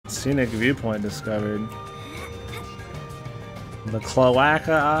Scenic viewpoint discovered. The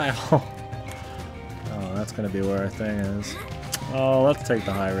Cloaca Isle. Oh, that's gonna be where our thing is. Oh, let's take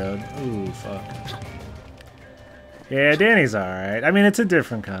the high road. Ooh, fuck. Yeah, Danny's alright. I mean, it's a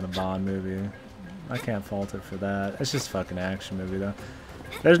different kind of Bond movie. I can't fault it for that. It's just a fucking action movie, though.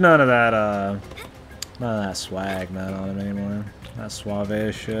 There's none of that swag, man, on it anymore. That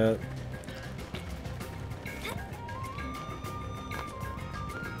suave shit.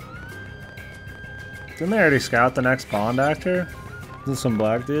 Didn't they already scout the next Bond actor? Is this some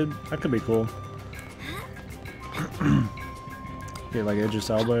black dude? That could be cool. Get like Idris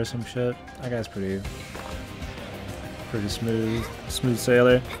Elba or some shit. That guy's pretty smooth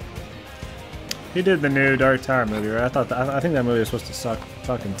sailor. He did the new Dark Tower movie, right? I think that movie was supposed to suck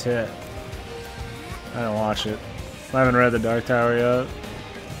fucking tit. I didn't watch it. I haven't read the Dark Tower yet.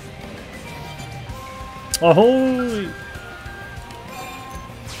 Oh, holy!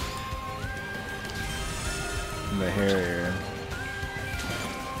 The Harrier.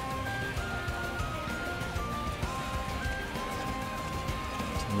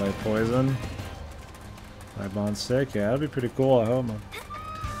 Light poison. Light bond stick. Yeah, that'd be pretty cool. I hope, man.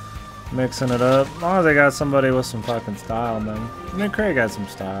 Mixing it up. As long as they got somebody with some fucking style, man. I mean, Craig got some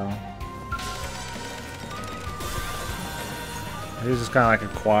style. He's just kind of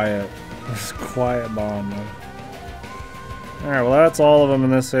like a quiet bomb, man. Alright, well that's all of them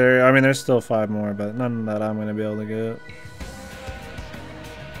in this area. I mean, there's still 5 more, but none that I'm going to be able to get.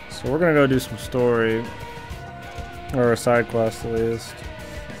 So we're going to go do some story. Or a side quest, at least.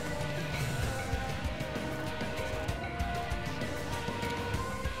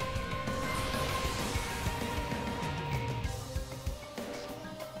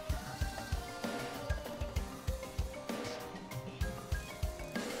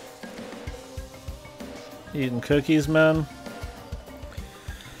 Eating cookies, man.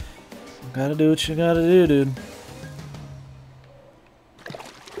 Gotta do what you gotta do, dude.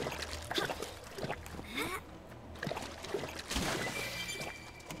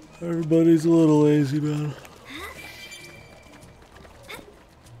 Everybody's a little lazy, man.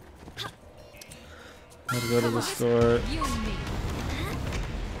 Gotta go to the store.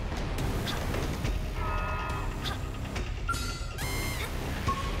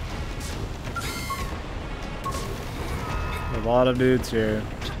 A lot of dudes here.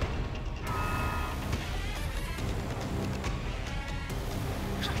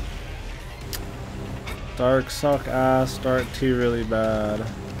 Dark suck ass, Dark 2 really bad.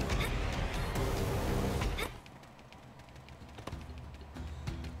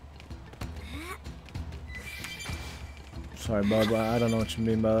 Sorry, Bubba, I don't know what you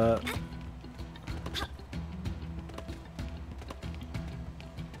mean by that.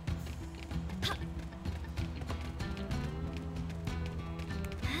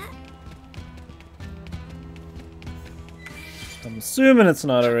 I'm assuming it's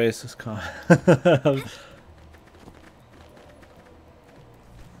not a racist comment.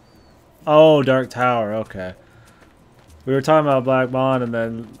 Oh, Dark Tower, okay. We were talking about Black Bond and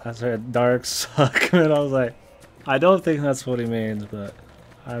then I said Dark suck, and I was like, I don't think that's what he means, but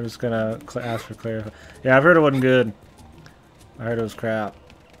I'm just gonna ask for clarification. Yeah, I've heard it wasn't good. I heard it was crap.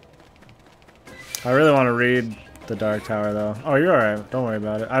 I really want to read the Dark Tower though. Oh, you're alright. Don't worry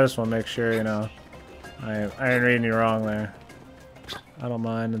about it. I just want to make sure, you know, I ain't reading you wrong there. I don't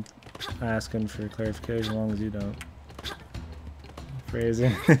mind asking for clarification as long as you don't.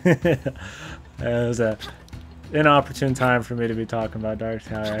 Phrasing. It was an inopportune time for me to be talking about Dark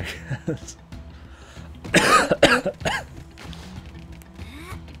Tower, I guess.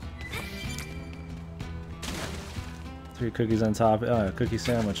 3 cookies on top. Oh, a cookie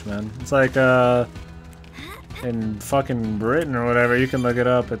sandwich, man. It's like, in fucking Britain or whatever, you can look it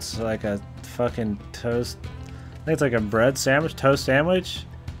up. It's like a fucking toast. I think it's like a bread sandwich, toast sandwich.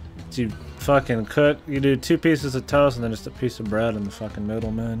 So you fucking cook, you do 2 pieces of toast and then just a piece of bread in the fucking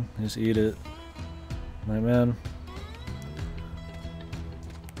middle, man. You just eat it. Like, man.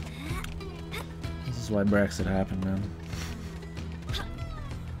 This is why Brexit happened, man.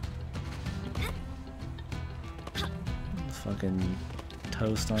 Fucking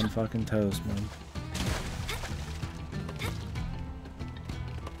toast on fucking toast, man.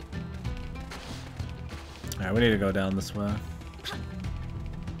 Alright, we need to go down this way.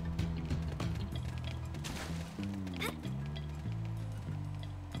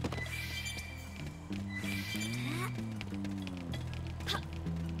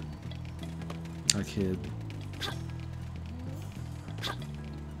 A kid.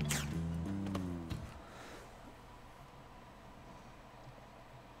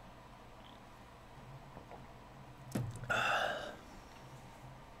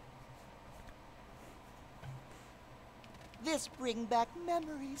 This bring back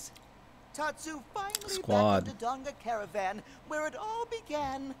memories. Tatsu finally Squad. back in the Donga Caravan, where it all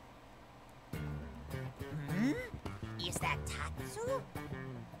began. Is that Tatsu?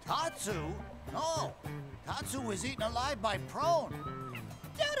 Tatsu? No. Tatsu was eaten alive by Prone.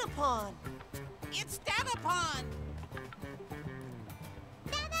 Datapon! It's Datapon!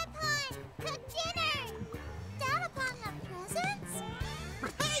 Datapon, cook dinner! Datapon have presents?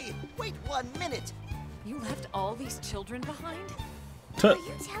 Hey, wait 1 minute. You left all these children behind? Are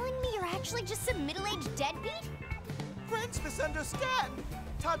you telling me you're actually just some middle-aged deadbeat? Friends misunderstand.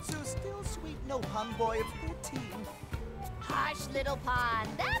 Tatsu's still sweet Nopon boy of 13. Hush, little Pon.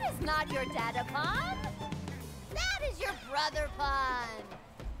 That is not your Dada Pon. That is your brother Pon.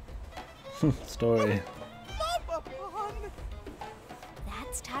 Story. Mama Pon!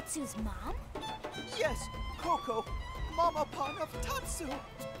 That's Tatsu's mom? Yes, Coco, Mama Pon of Tatsu.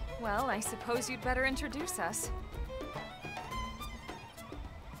 Well, I suppose you'd better introduce us.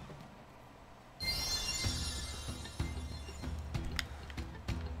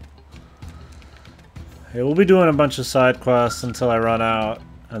 Hey, we'll be doing a bunch of side quests until I run out,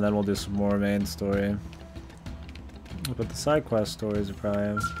 and then we'll do some more main story. But the side quest stories are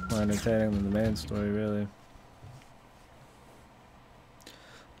probably more entertaining than the main story, really.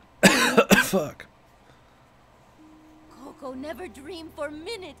 Fuck. Coco never dreamed for a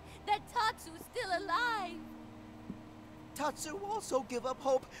minute that Tatsu's still alive. Tatsu also gave up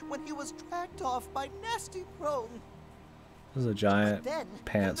hope when he was dragged off by nasty Prone. This is a giant Then,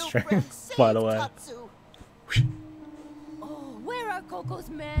 pants the new string, friend by the saved way. Tatsu. Oh, where are Coco's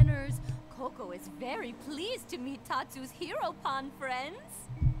manners? Coco is very pleased to meet Tatsu's hero Pon friends.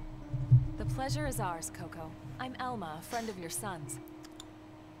 The pleasure is ours, Coco. I'm Elma, a friend of your son's.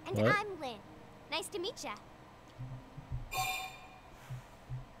 And What? I'm Lynn. Nice to meet ya.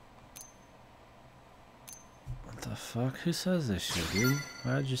 What the fuck? Who says this shit, dude?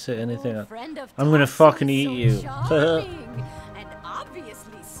 Why did you say anything? Oh, friend of I'm gonna Tatsu fucking is eat so you. charming and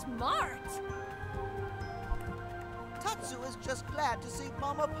obviously smart. Tatsu is just glad to see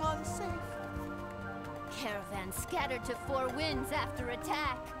Mama Pon safe. Caravan scattered to 4 winds after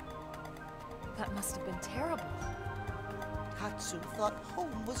attack. That must have been terrible. Tatsu thought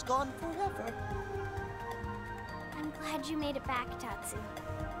home was gone forever. I'm glad you made it back, Tatsu.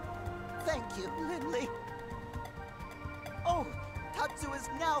 Thank you, Lindley. Oh, Tatsu is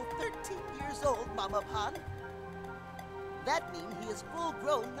now 13 years old, Mama Pon. That means he is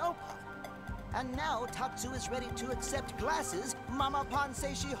full-grown Nopon. And now Tatsu is ready to accept classes Mama Pon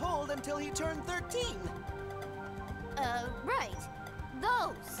says she hold until he turned 13. Right.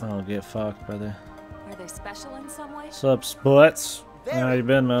 Those. Oh, get fucked, brother. Are they special in some way? What's up, Sputs? How you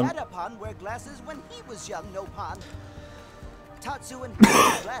been, man? Datapon wear glasses when he was young Nopon. Tatsu and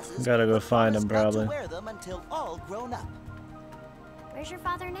his glasses. Gotta go but find promised him, not probably. to wear them until all grown up. Where's your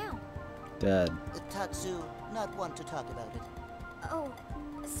father now? Dead. Tatsu not want to talk about it. Oh,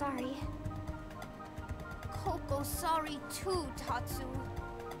 sorry. Coco's sorry too, Tatsu.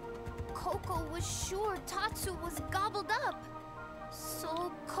 Coco was sure Tatsu was gobbled up.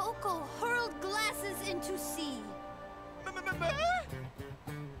 So Coco hurled glasses into sea.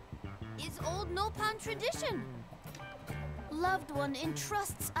 Is old Nopon tradition. Loved one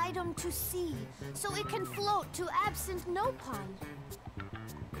entrusts item to sea, so it can float to absent Nopon.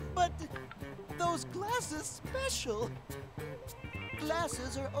 But those glasses special.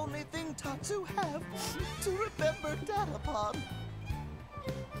 Glasses are only thing Tatsu have to remember Datapon.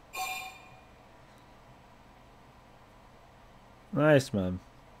 Nice, man.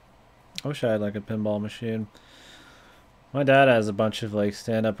 I wish I had like a pinball machine. My dad has a bunch of like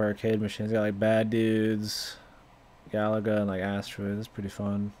stand-up arcade machines. He's got like Bad Dudes, Galaga, and like Asteroid. That's pretty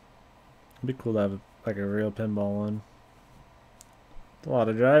fun. It'd be cool to have like a real pinball one. It's a lot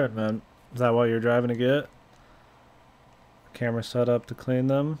of driving, man. Is that what you're driving to get? Camera set up to clean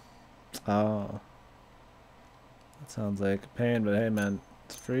them? Oh. That sounds like a pain, but hey, man,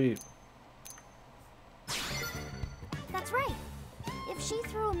 it's free. That's right. If she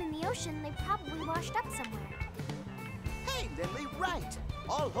threw them in the ocean, they probably washed up somewhere. Hey, Lindley, right.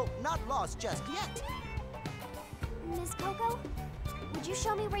 All hope not lost just yet. Miss Coco, would you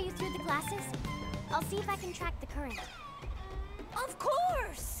show me where you threw the glasses? I'll see if I can track the current. Of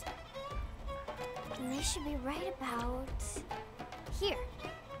course! And they should be right about here.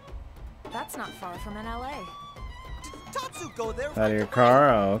 That's not far from an LA. Did Tatsu go there? Out right of your away? car?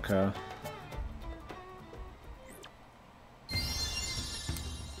 Oh, okay.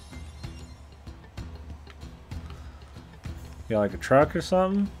 You got like a truck or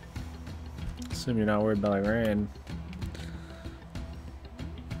something? Assume you're not worried about like rain.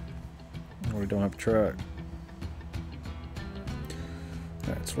 Or we don't have a truck.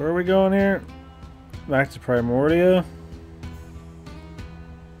 Alright, so where are we going here? Back to Primordia.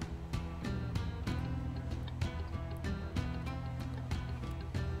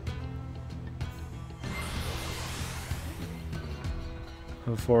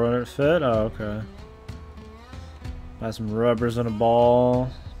 A 400 fit? Oh, okay. Buy some rubbers and a ball.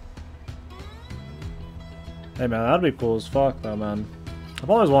 Hey man, that'd be cool as fuck though, man. I've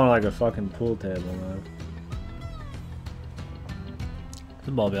always wanted like a fucking pool table, man.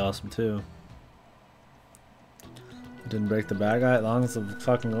 This ball would be awesome too. Didn't break the bag out, as long as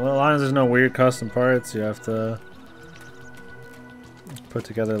there's no weird custom parts you have to put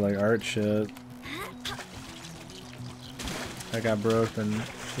together like art shit. That got broken.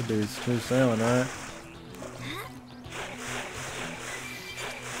 Should be smooth sailing, right?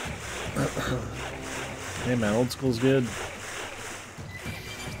 Hey man, old school's good.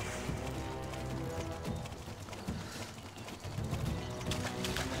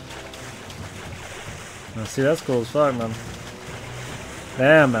 Now, see, that's cool as fuck, man.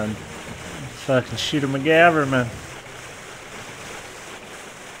 Damn, man. Fucking shoot a McGavver, man.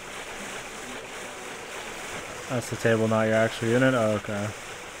 That's the table, not your actual unit? Oh, okay. I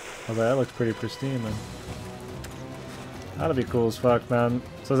was like, that looks pretty pristine, man. That'd be cool as fuck, man.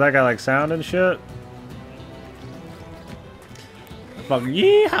 So, does that got like sound and shit? Fucking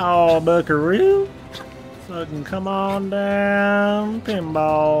yeehaw, buckaroo! Fucking come on down,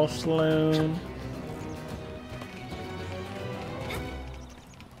 pinball saloon.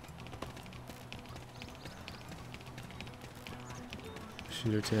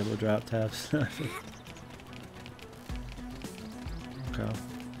 Shooter table drop taps. Okay.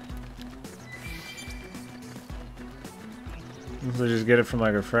 So just get it from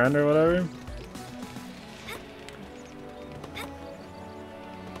like a friend or whatever?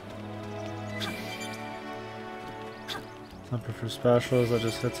 Something for specials that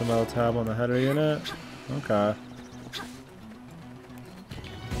just hits a metal tab on the header unit? Okay.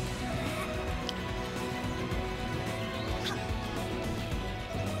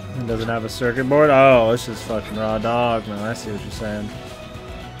 It doesn't have a circuit board? Oh, it's just fucking raw dog, man. I see what you're saying.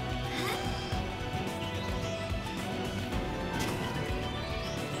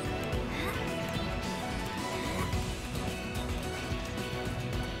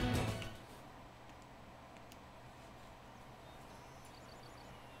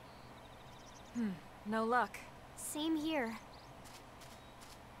 No luck. Same here.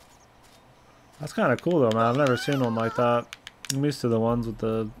 That's kind of cool though, man. I've never seen one like that. I'm used to the ones with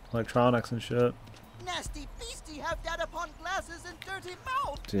the electronics and shit. Nasty beastie have that upon glasses and dirty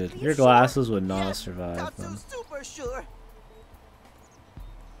mouth. Dude, your glasses would not survive, man. Tatsu's super sure.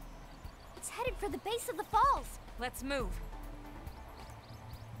 It's headed for the base of the falls. Let's move.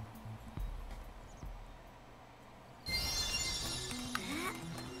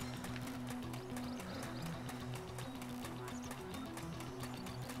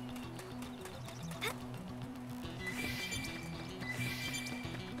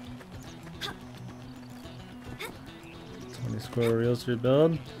 Square reels to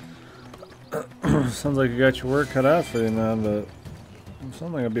rebuild. Sounds like you got your work cut out for you, man, but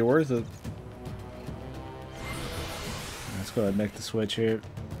something would be worth it. Let's go ahead and make the switch here.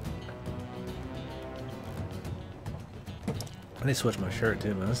 I need to switch my shirt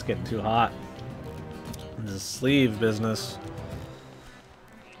too, man. This is getting too hot. This is sleeve business.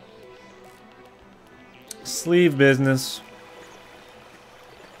 Sleeve business.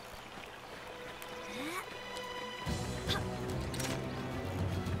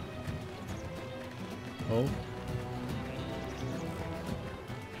 Oh.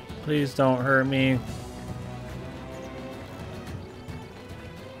 Please don't hurt me.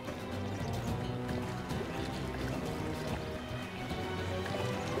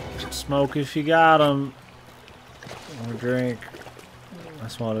 Smoke if you got 'em. Or drink. I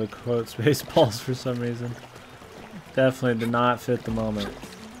just wanted to quote Spaceballs for some reason. Definitely did not fit the moment.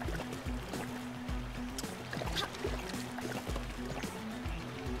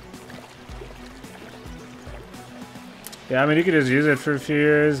 Yeah, I mean, you could just use it for a few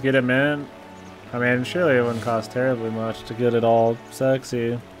years, get it mint. I mean, surely it wouldn't cost terribly much to get it all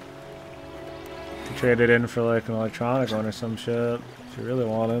sexy. To trade it in for like an electronic one or some shit, if you really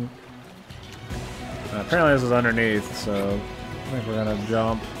wanted. Apparently this is underneath, so I think we're gonna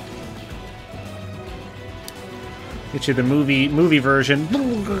jump. Get you the movie version.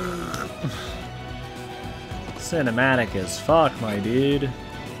 Cinematic as fuck, my dude.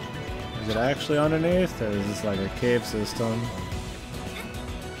 Is it actually underneath, or is this like a cave system?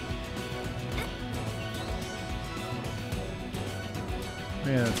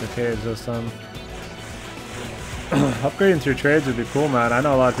 Yeah, it's a cave system. Upgrading through trades would be cool, man. I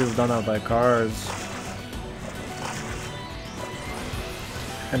know a lot of people have done that with like cars.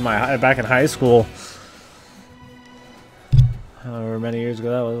 Back in high school, however many years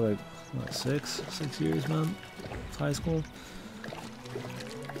ago that was, like what, six years, man. High school.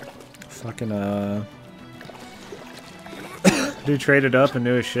 Fucking dude traded up and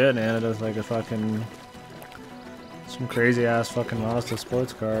knew his shit and ended up like a fucking some crazy ass fucking Mazda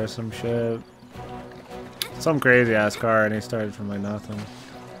sports car or some shit. Some crazy ass car, and he started from like nothing.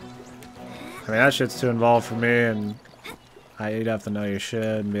 I mean, that shit's too involved for me, and you'd have to know your shit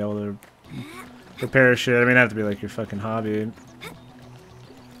and be able to repair shit. I mean, it'd have to be like your fucking hobby.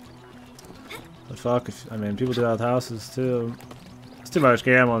 But fuck, I mean, people do that with houses too. It's too much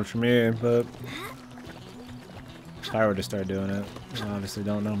gambling for me, but if I were to start doing it, I obviously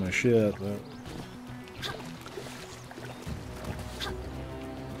don't know my shit, but.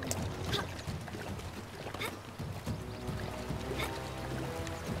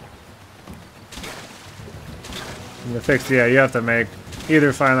 The fix, yeah, you have to make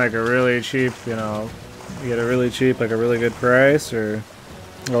either find like a really cheap, you know, you get a really cheap, like a really good price, or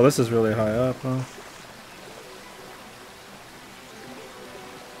well, this is really high up, huh?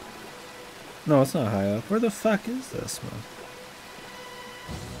 No, it's not high up. Where the fuck is this, man?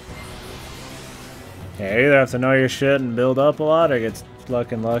 Yeah, you either have to know your shit and build up a lot, or get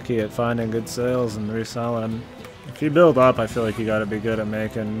fucking lucky at finding good sales and reselling. If you build up, I feel like you gotta be good at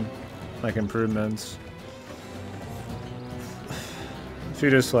making like improvements. If you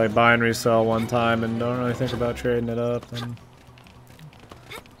just like buy and resell one time and don't really think about trading it up, then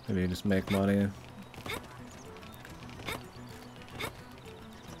maybe you just make money.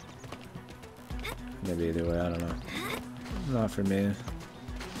 Maybe either way, I don't know. Not for me.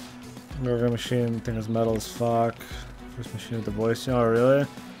 Burger machine, thing is metal as fuck. First machine with the voice. Oh, really?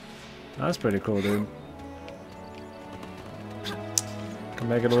 That's pretty cool, dude. Can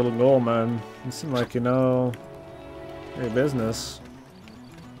make it a little goal, man. You seem like you know your business.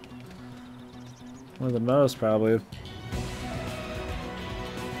 More than most, probably.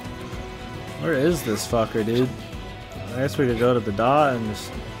 Where is this fucker, dude? I guess we could go to the dot and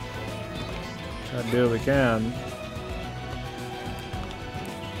just try to do what we can.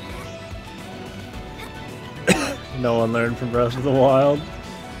 No one learned from Breath of the Wild.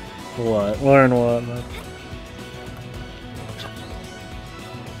 What? Learn what, man?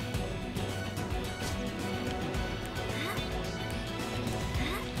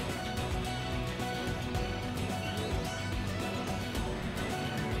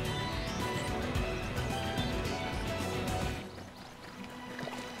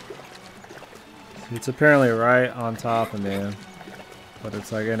 It's apparently right on top of me, but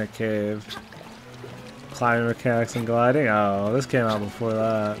it's like in a cave. Climbing mechanics and gliding? Oh, this came out before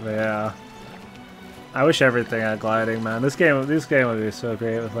that, but yeah. I wish everything had gliding, man. This game would be so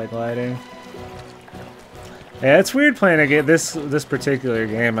great with like gliding. Yeah, it's weird playing a game, this particular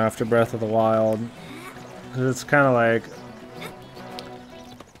game after Breath of the Wild. 'Cause it's kind of like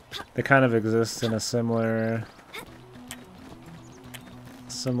they kind of exist in a similar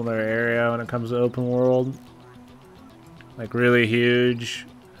area when it comes to open world. Like really huge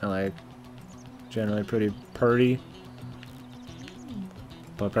and like generally pretty purty.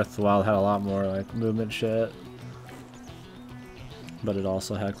 But Breath of the Wild had a lot more like movement shit. But it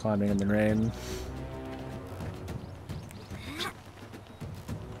also had climbing in the rain.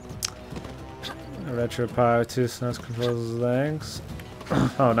 RetroPie 2 SNES controls, thanks.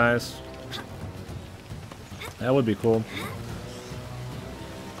 Oh, nice. That would be cool.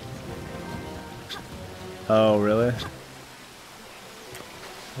 Oh, really?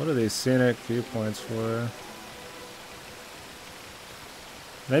 What are these scenic viewpoints for?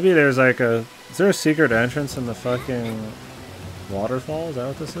 Maybe there's like a... Is there a secret entrance in the fucking waterfall? Is that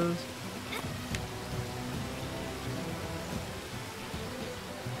what this is?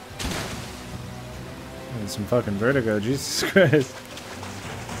 And some fucking vertigo, Jesus Christ.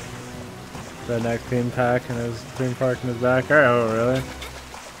 Redneck theme park in his backyard. Oh, really?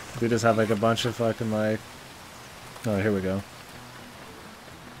 We just have like a bunch of fucking like... Oh, here we go.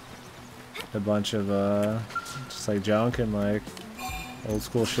 A bunch of just like junk and like old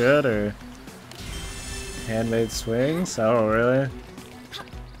school shit or handmade swings. Oh, really?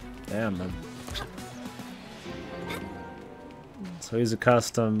 Damn, man. So he's a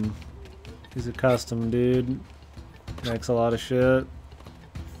custom dude. Makes a lot of shit.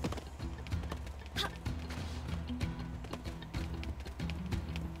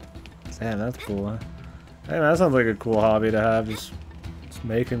 Damn, that's cool, huh? Hey, man, that sounds like a cool hobby to have, just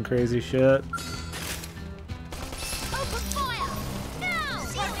making crazy shit.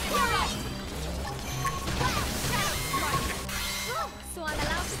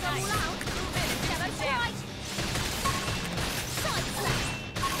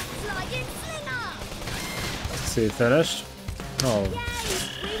 see, finished. Oh, Yay!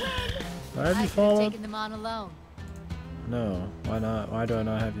 We win! why have you I could have followed? taken them on alone. No, why not? Why do I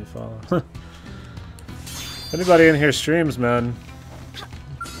not have you follow? If anybody in here streams, man,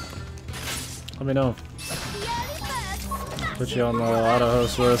 let me know. Put you on the auto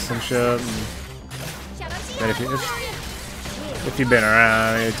host list and shit. And if you've been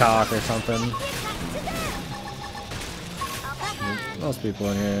around, you talk or something. Most people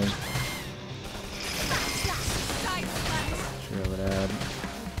in here. Sure would add.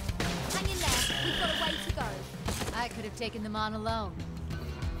 Hang in there. We've got a way to go. I could have taken them on alone.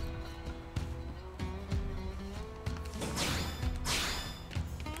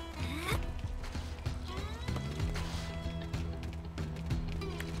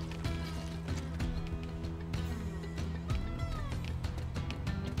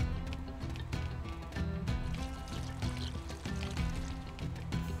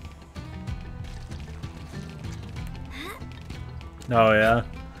 Oh yeah,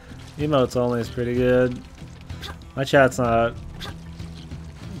 emotes only is pretty good. My chat's not.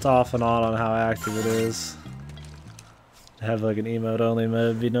 It's off and on how active it is. To have like an emote only mode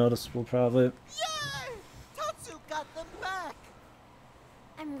would be noticeable probably. Yay! Tatsu got them back!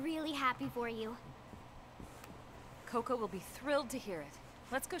 I'm really happy for you. Coco will be thrilled to hear it.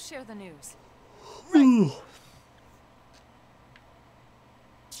 Let's go share the news.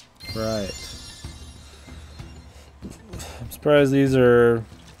 Right. I'm surprised these are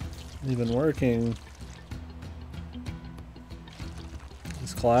even working.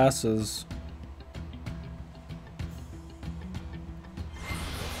 These classes.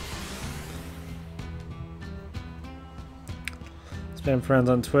 Spam friends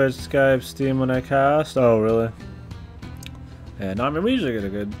on Twitch, Skype, Steam when I cast. Oh, really? Yeah, no, I mean, we usually get a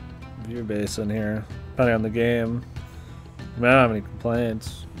good viewer base in here, depending on the game. I mean, I don't have any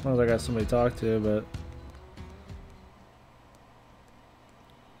complaints, as long as I got somebody to talk to, but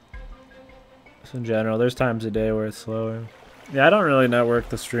in general, there's times a day where it's slower. Yeah, I don't really network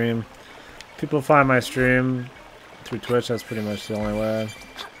the stream. People find my stream through Twitch, that's pretty much the only way.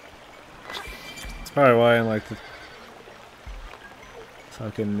 It's probably why in like the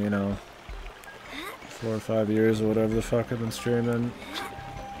fucking, you know, 4 or 5 years or whatever the fuck I've been streaming.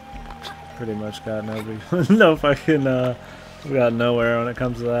 Pretty much got nobody, no fucking, we got nowhere when it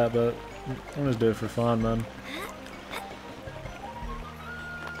comes to that, but I'm just doing it for fun, man.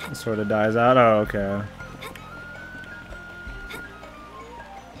 It sort of dies out. Oh, okay.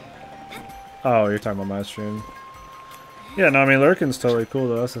 Oh, you're talking about my stream. Yeah, no, I mean, lurking's totally cool,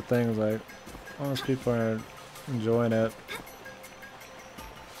 though. That's the thing, is like, most people are enjoying it.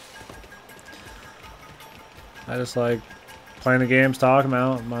 I just like playing the games, talking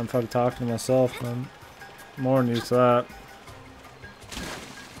about it. I'm fucking talking to myself. I'm more than used to that.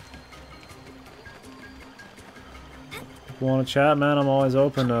 If you want to chat, man, I'm always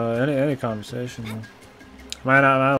open to any conversation. Might not